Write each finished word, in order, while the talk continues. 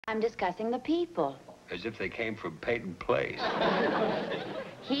I'm discussing the people. As if they came from Peyton Place.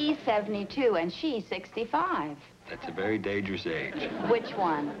 He's 72 and she's 65. That's a very dangerous age. Which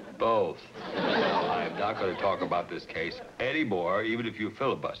one? Both. I'm not going to talk about this case anymore, even if you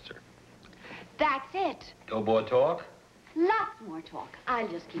filibuster. That's it. No more talk? Lots more talk. I'll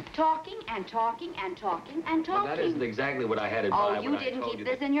just keep talking and talking and talking and talking. Well, that isn't exactly what I had in mind. Oh, you didn't keep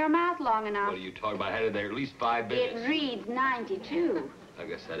this in your mouth long enough. What are you talking about? I had it there at least 5 minutes. It reads 92. I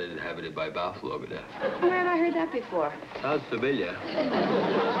guess I didn't have it in my mouth long enough. Where have I heard that before? Sounds familiar.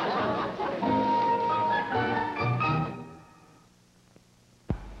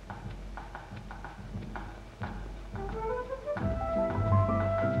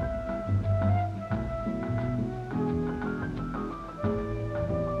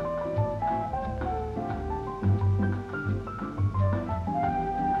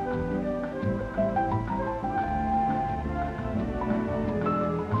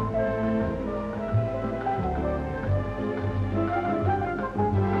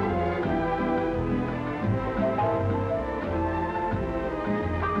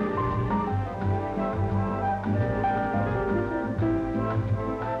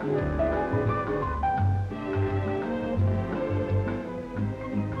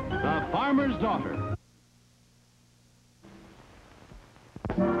 Farmer's Daughter.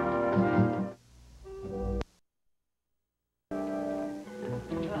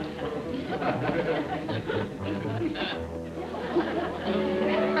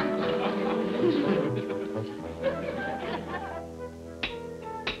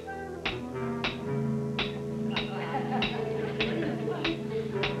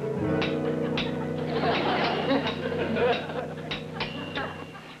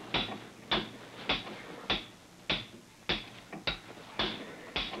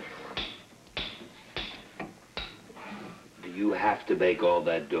 You have to make all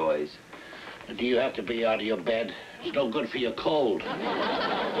that noise. Do you have to be out of your bed? It's no good for your cold.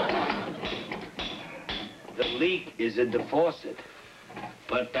 The leak is in the faucet.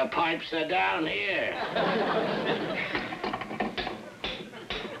 But the pipes are down here.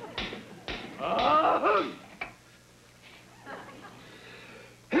 Oh.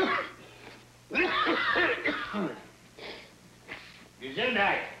 He's in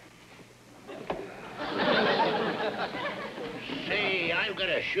there. Say, I've got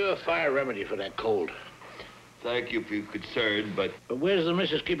a surefire remedy for that cold. Thank you for your concern, but... Where's the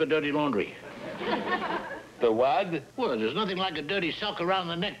missus keep a dirty laundry? The what? Well, there's nothing like a dirty sock around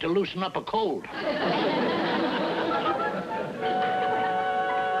the neck to loosen up a cold.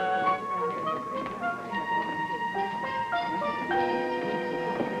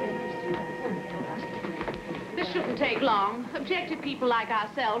 This shouldn't take long. Objective people like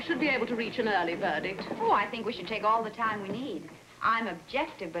ourselves should be able to reach an early verdict. Oh, I think we should take all the time we need. I'm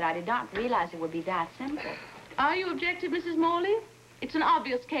objective, but I did not realize it would be that simple. Are you objective, Mrs. Morley? It's an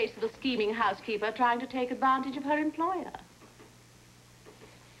obvious case of a scheming housekeeper trying to take advantage of her employer.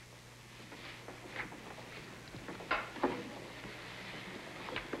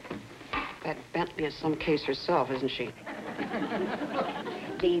 That Bentley is some case herself, isn't she?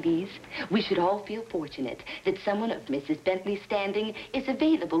 Ladies, we should all feel fortunate that someone of Mrs. Bentley's standing is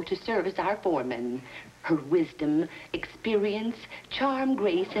available to serve as our foreman. Her wisdom, experience, charm,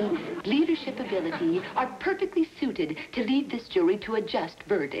 grace, and leadership ability are perfectly suited to lead this jury to a just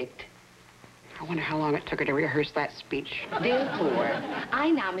verdict. I wonder how long it took her to rehearse that speech. Therefore, I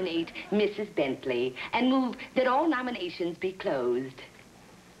nominate Mrs. Bentley and move that all nominations be closed.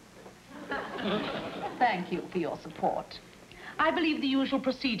 Thank you for your support. I believe the usual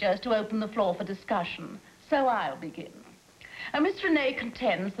procedure is to open the floor for discussion, so I'll begin. Miss Renee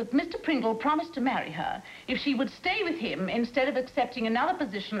contends that Mr. Pringle promised to marry her if she would stay with him instead of accepting another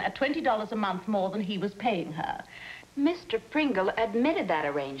position at $20 a month more than he was paying her. Mr. Pringle admitted that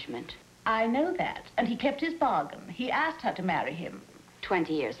arrangement. I know that, and he kept his bargain. He asked her to marry him.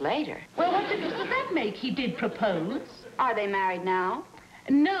 20 years later. Well, what difference does that make? He did propose. Are they married now?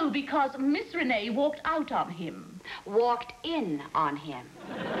 No, because Miss Renee walked out on him. Walked in on him.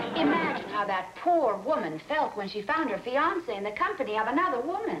 Imagine how that poor woman felt when she found her fiancé in the company of another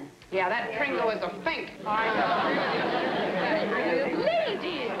woman. Yeah, that Pringle is a fink.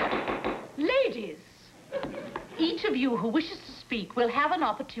 Ladies, each of you who wishes to speak will have an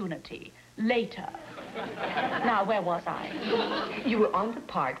opportunity later. Now, where was I? You were on the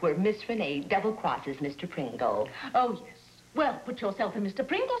part where Miss Renee double-crosses Mr. Pringle. Oh, yes. Well, put yourself in Mr.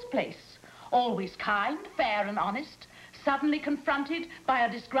 Pringle's place. Always kind, fair, and honest. Suddenly confronted by a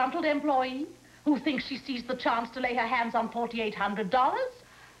disgruntled employee who thinks she sees the chance to lay her hands on $4,800.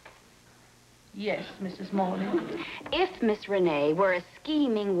 Yes, Mrs. Morley. If Miss Renee were a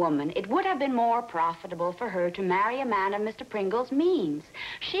scheming woman, it would have been more profitable for her to marry a man of Mr. Pringle's means.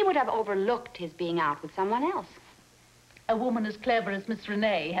 She would have overlooked his being out with someone else. A woman as clever as Miss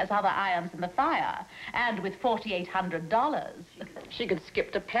Renee has other irons in the fire, and with $4,800. She could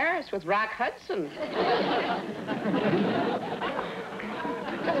skip to Paris with Rock Hudson.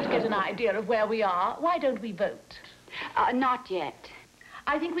 Just to get an idea of where we are, why don't we vote? Not yet.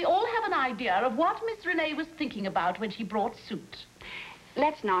 I think we all have an idea of what Miss Renee was thinking about when she brought suit.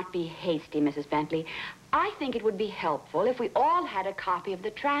 Let's not be hasty, Mrs. Bentley. I think it would be helpful if we all had a copy of the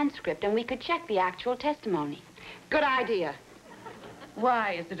transcript and we could check the actual testimony. Good idea.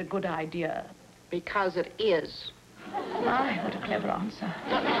 Why is it a good idea? Because it is. My, what a clever answer.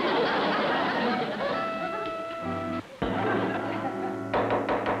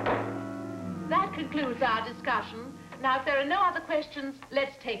 That concludes our discussion. Now, if there are no other questions,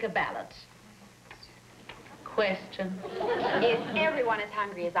 let's take a ballot. Question. Is everyone as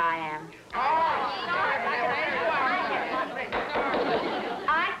hungry as I am?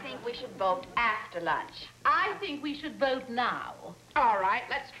 I think we should vote after lunch. I think we should vote now. All right,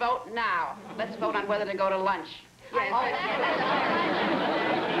 let's vote now. Let's vote on whether to go to lunch.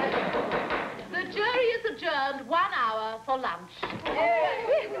 The jury is adjourned 1 hour for lunch.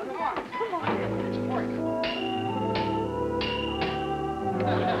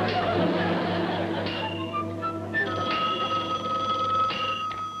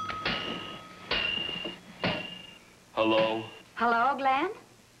 Hello? Hello, Glen?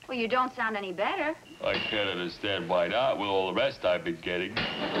 Well, you don't sound any better. I can't understand why not with all the rest I've been getting.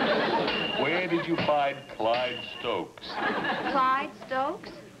 Where did you find Clyde Stokes? Clyde Stokes?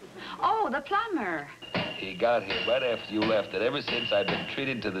 Oh, the plumber. He got here right after you left, and ever since I've been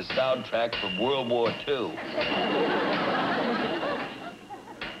treated to the soundtrack from World War II.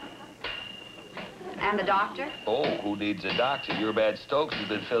 And the doctor? Oh, who needs a doctor? Your man Stokes has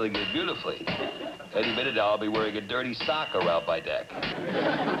been filling in beautifully. Any minute now, I'll be wearing a dirty sock around my neck.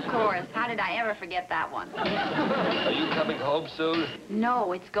 Of course. How did I ever forget that one? Are you coming home soon?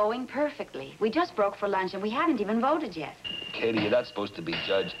 No, it's going perfectly. We just broke for lunch and we haven't even voted yet. Katy, you're not supposed to be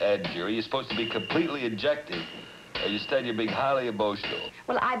judge and jury. You're supposed to be completely objective. Instead, you're being highly emotional.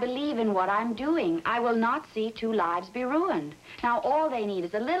 Well, I believe in what I'm doing. I will not see 2 lives be ruined. Now, all they need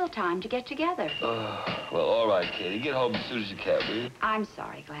is a little time to get together. Well, all right, Katy. Get home as soon as you can, will you? I'm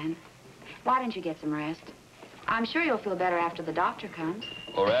sorry, Glen. Why don't you get some rest? I'm sure you'll feel better after the doctor comes.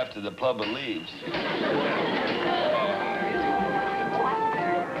 Or after the plumber leaves.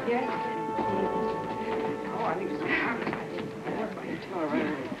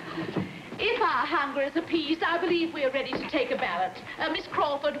 If our hunger is appeased, I believe we're ready to take a ballot. Miss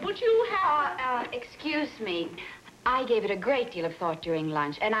Crawford, would you have... Excuse me. I gave it a great deal of thought during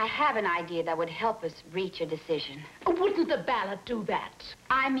lunch, and I have an idea that would help us reach a decision. Wouldn't the ballot do that?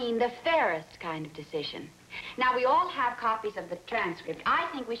 I mean the fairest kind of decision. Now, we all have copies of the transcript. I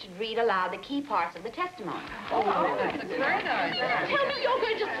think we should read aloud the key parts of the testimony. Oh, that's very nice. Tell me you're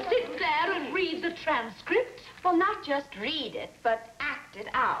going to sit there and read the transcript? Well, not just read it, but act it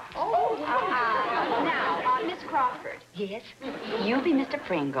out. Oh. Now, Miss Crawford. Yes? You be Mr.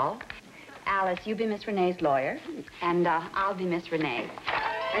 Pringle. Alice, you be Miss Renee's lawyer. And I'll be Miss Renee.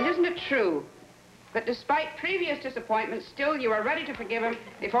 And isn't it true that despite previous disappointments, still you are ready to forgive him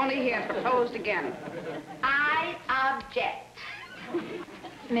if only he has proposed again? I object.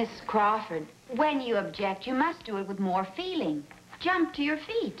 Miss Crawford, when you object, you must do it with more feeling. Jump to your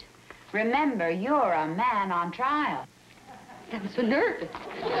feet. Remember, you're a man on trial. I'm so nervous.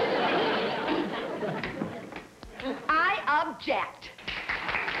 I object.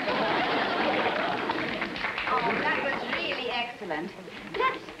 Oh, that was really excellent.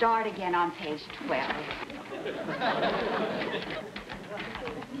 Let's start again on page 12.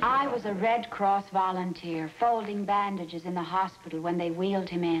 I was a Red Cross volunteer folding bandages in the hospital when they wheeled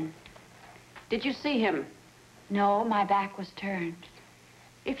him in. Did you see him? No, my back was turned.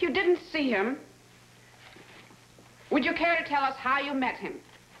 If you didn't see him, would you care to tell us how you met him?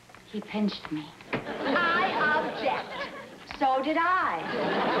 He pinched me. I object. So did I.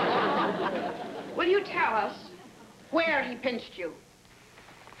 Will you tell us where he pinched you?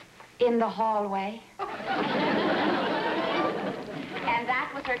 In the hallway. And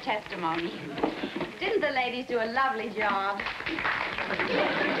that was her testimony. Didn't the ladies do a lovely job?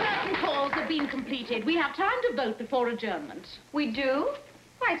 Certain calls have been completed. We have time to vote before adjournment. We do?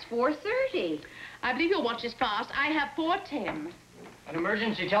 Why, it's 4:30. I believe your watch is fast. I have 4:10. An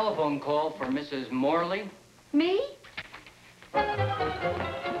emergency telephone call for Mrs. Morley. Me?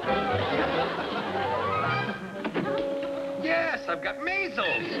 Yes, I've got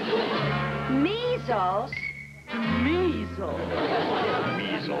measles. Me? measles. Measles.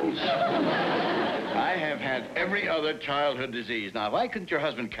 Measles. I have had every other childhood disease. Now, why couldn't your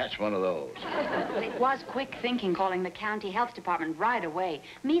husband catch one of those? Well, it was quick thinking calling the county health department right away.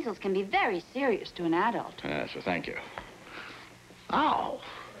 Measles can be very serious to an adult. So thank you. Ow.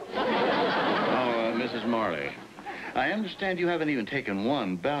 Mrs. Morley, I understand you haven't even taken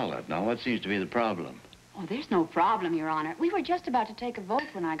one ballot. Now, what seems to be the problem? Oh, there's no problem, Your Honor. We were just about to take a vote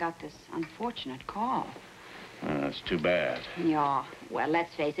when I got this unfortunate call. That's too bad. Yeah, well,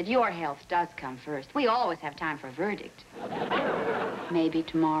 let's face it, your health does come first. We always have time for a verdict. Maybe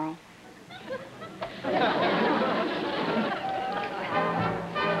tomorrow.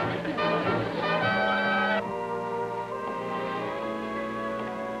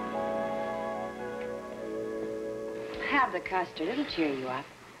 Have the custard. It'll cheer you up.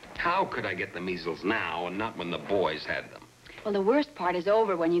 How could I get the measles now and not when the boys had them? Well, the worst part is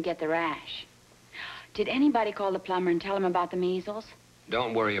over when you get the rash. Did anybody call the plumber and tell him about the measles?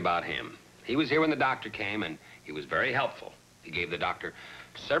 Don't worry about him. He was here when the doctor came, and he was very helpful. He gave the doctor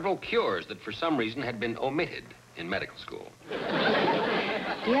several cures that for some reason had been omitted in medical school. Do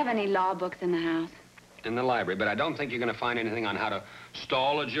you have any law books in the house? In the library, but I don't think you're going to find anything on how to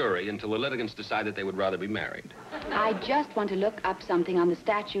stall a jury until the litigants decide that they would rather be married. I just want to look up something on the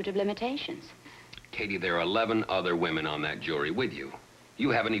statute of limitations. Katy, there are 11 other women on that jury with you. You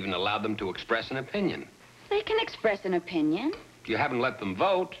haven't even allowed them to express an opinion. They can express an opinion. You haven't let them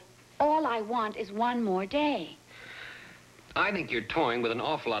vote. All I want is one more day. I think you're toying with an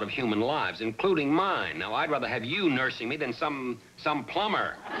awful lot of human lives, including mine. Now, I'd rather have you nursing me than some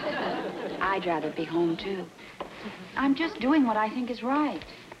plumber. I'd rather be home, too. I'm just doing what I think is right.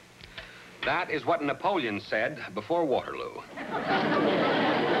 That is what Napoleon said before Waterloo.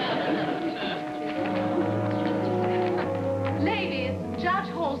 Ladies, Judge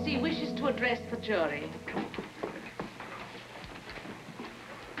Halsey wishes to address the jury.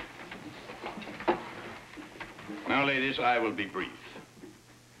 Now, ladies, I will be brief.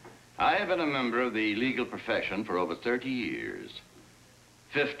 I have been a member of the legal profession for over 30 years,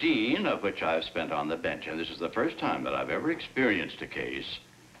 15 of which I've spent on the bench, and this is the first time that I've ever experienced a case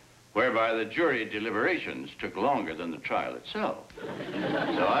whereby the jury deliberations took longer than the trial itself.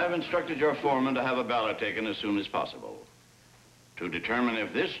 So I've instructed your foreman to have a ballot taken as soon as possible to determine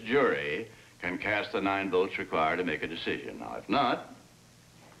if this jury can cast the 9 votes required to make a decision. Now, if not,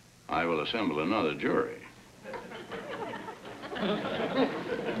 I will assemble another jury.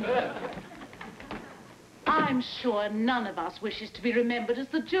 I'm sure none of us wishes to be remembered as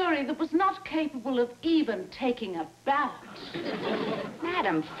the jury that was not capable of even taking a ballot.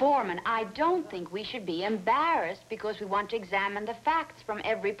 Madam Foreman, I don't think we should be embarrassed because we want to examine the facts from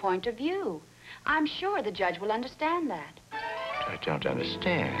every point of view. I'm sure the judge will understand that. I don't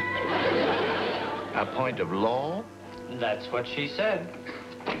understand. A point of law? That's what she said.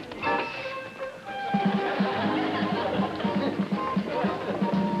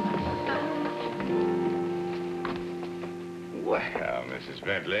 Well, Mrs.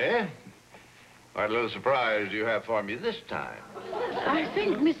 Bentley, what little surprise do you have for me this time? I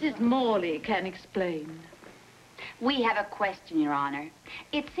think Mrs. Morley can explain. We have a question, Your Honor.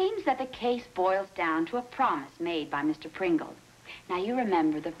 It seems that the case boils down to a promise made by Mr. Pringle. Now, you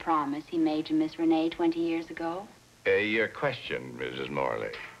remember the promise he made to Miss Renee 20 years ago? Your question, Mrs.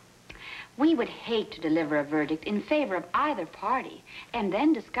 Morley. We would hate to deliver a verdict in favor of either party and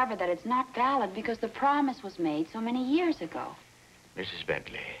then discover that it's not valid because the promise was made so many years ago. Mrs.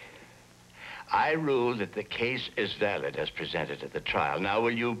 Bentley, I rule that the case is valid as presented at the trial. Now,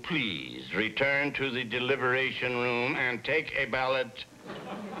 will you please return to the deliberation room and take a ballot?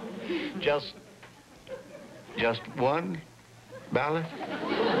 Just one ballot?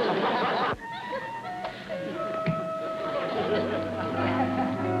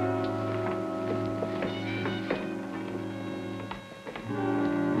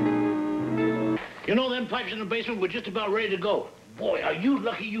 You know, them pipes in the basement were just about ready to go. Boy, are you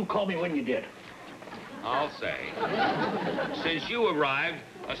lucky you called me when you did. I'll say. Since you arrived,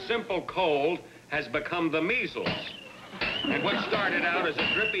 a simple cold has become the measles. And what started out as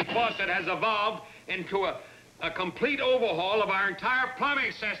a drippy faucet has evolved into a complete overhaul of our entire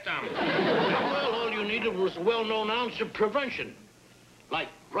plumbing system. Well, all you needed was a well-known ounce of prevention. Like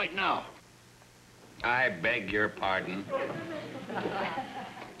right now. I beg your pardon.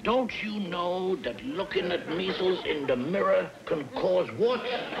 Don't you know that looking at measles in the mirror can cause what?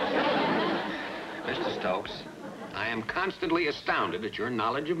 Mr. Stokes, I am constantly astounded at your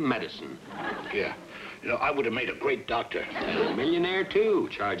knowledge of medicine. Yeah. You know, I would have made a great doctor. And a millionaire, too,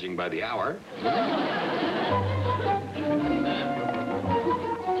 charging by the hour.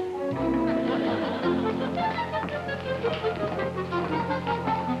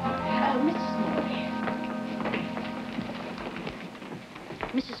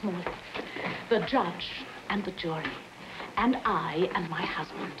 Mrs. Morley, the judge and the jury, and I and my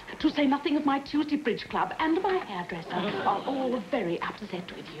husband, to say nothing of my Tuesday bridge club and my hairdresser, are all very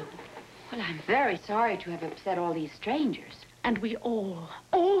upset with you. Well, I'm very sorry to have upset all these strangers. And we all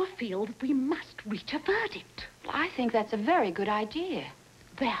feel that we must reach a verdict. Well, I think that's a very good idea.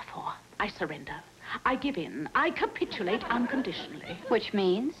 Therefore, I surrender. I give in. I capitulate unconditionally. Which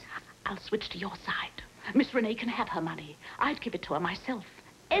means? I'll switch to your side. Miss Renee can have her money. I'd give it to her myself.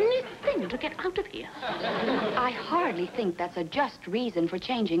 Anything to get out of here. I hardly think that's a just reason for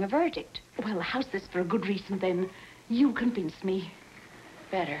changing a verdict. Well, how's this for a good reason, then? You convince me.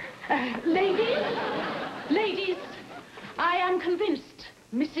 Better. Ladies, I am convinced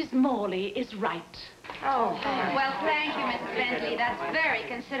Mrs. Morley is right. Oh, well, thank you, Mrs. Bentley. That's very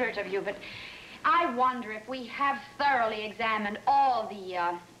considerate of you, but I wonder if we have thoroughly examined all the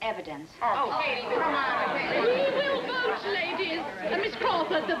evidence. Oh, Katy, come on. We will vote, ladies. Miss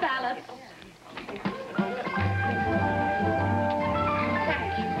Crawford, the ballots.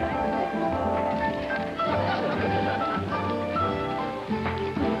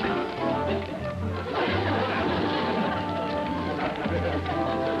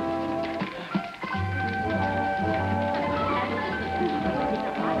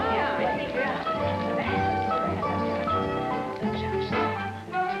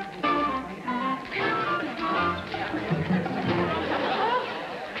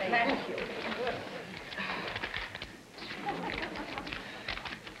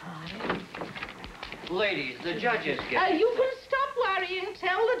 Ladies, the judges get... You can stop worrying.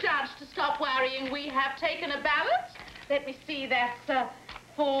 Tell the judge to stop worrying. We have taken a ballot. Let me see, that's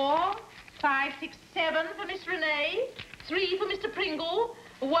 4, 5, 6, 7 for Miss Renee, 3 for Mr. Pringle,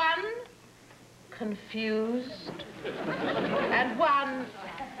 1 confused, and 1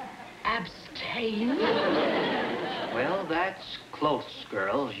 abstain. Well, that's close,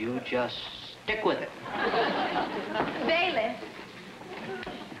 girls. You just stick with it. Bailiff.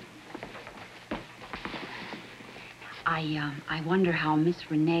 I wonder how Miss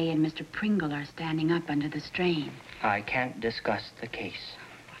Renee and Mr. Pringle are standing up under the strain. I can't discuss the case.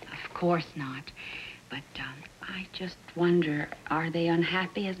 Of course not. But I just wonder, are they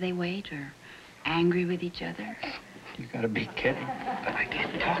unhappy as they wait or angry with each other? You gotta be kidding. But I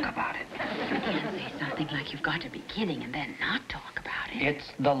can't talk about it. You can't say something like you've got to be kidding and then not talk about it.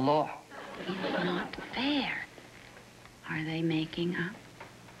 It's the law. It's not fair. Are they making up?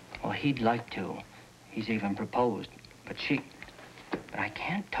 Well, he'd like to. He's even proposed. But I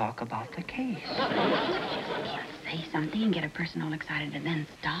can't talk about the case. You can't say something and get a person all excited and then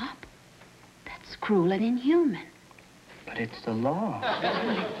stop. That's cruel and inhuman. But it's the law.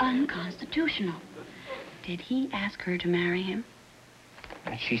 It's unconstitutional. Did he ask her to marry him?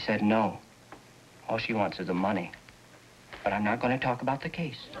 And she said no. All she wants is the money. But I'm not going to talk about the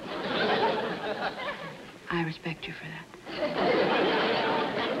case. I respect you for that.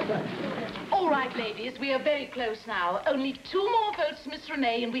 All right, ladies, we are very close now. Only 2 more votes, Miss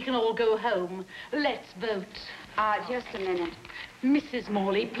Renee, and we can all go home. Let's vote. Just a minute. Mrs.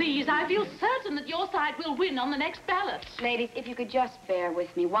 Morley, please, I feel certain that your side will win on the next ballot. Ladies, if you could just bear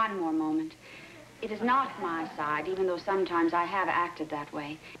with me one more moment. It is not my side, even though sometimes I have acted that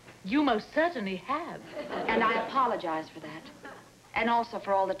way. You most certainly have. And I apologize for that. And also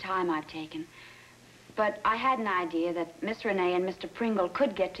for all the time I've taken. But I had an idea that Miss Renee and Mr. Pringle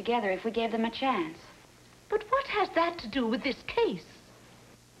could get together if we gave them a chance. But what has that to do with this case?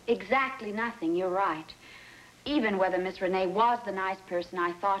 Exactly nothing, you're right. Even whether Miss Renee was the nice person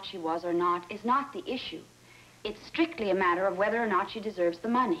I thought she was or not is not the issue. It's strictly a matter of whether or not she deserves the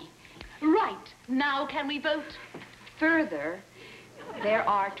money. Right. Now can we vote? Further, there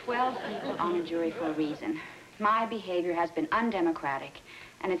are 12 people on a jury for a reason. My behavior has been undemocratic,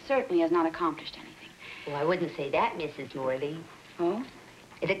 and it certainly has not accomplished anything. Oh, I wouldn't say that, Mrs. Morley. Oh?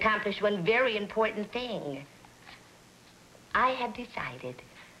 It accomplished one very important thing. I have decided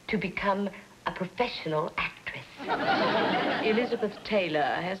to become a professional actress. Elizabeth Taylor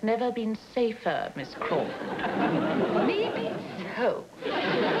has never been safer, Miss Crawford. Maybe so.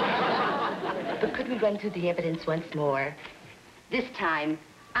 But could we run through the evidence once more? This time,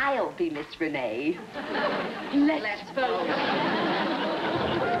 I'll be Miss Renee. Let's vote.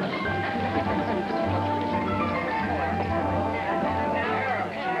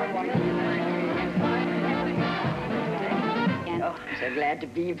 I'm so glad to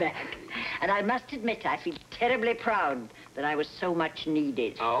be back. And I must admit, I feel terribly proud that I was so much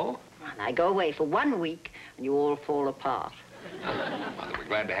needed. Oh? And I go away for 1 week, and you all fall apart. Well, we're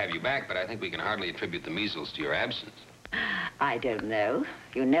glad to have you back, but I think we can hardly attribute the measles to your absence. I don't know.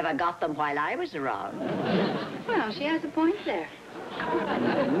 You never got them while I was around. Well, she has a point there. And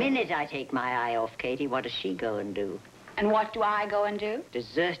the minute I take my eye off Katy, what does she go and do? And what do I go and do?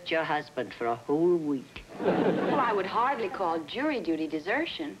 Desert your husband for a whole week. Well, I would hardly call jury duty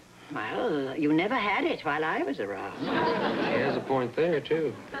desertion. Well, you never had it while I was around. She has a point there,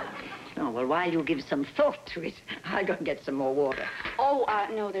 too. Oh, well, while you give some thought to it, I'll go and get some more water. Oh,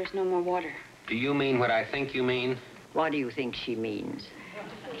 no, there's no more water. Do you mean what I think you mean? What do you think she means?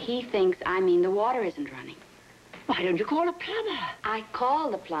 He thinks I mean the water isn't running. Why don't you call a plumber? I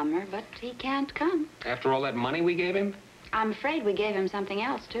called the plumber, but he can't come. After all that money we gave him? I'm afraid we gave him something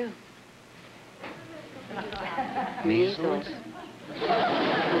else, too. Measles.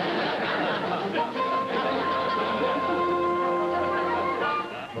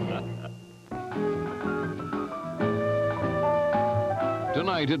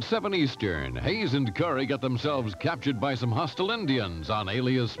 Tonight at 7 Eastern, Hayes and Curry get themselves captured by some hostile Indians on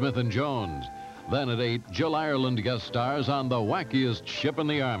Alias Smith and Jones. Then at 8, Jill Ireland guest stars on the wackiest ship in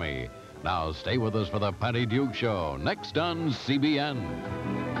the Army. Now stay with us for the Patty Duke Show, next on CBN.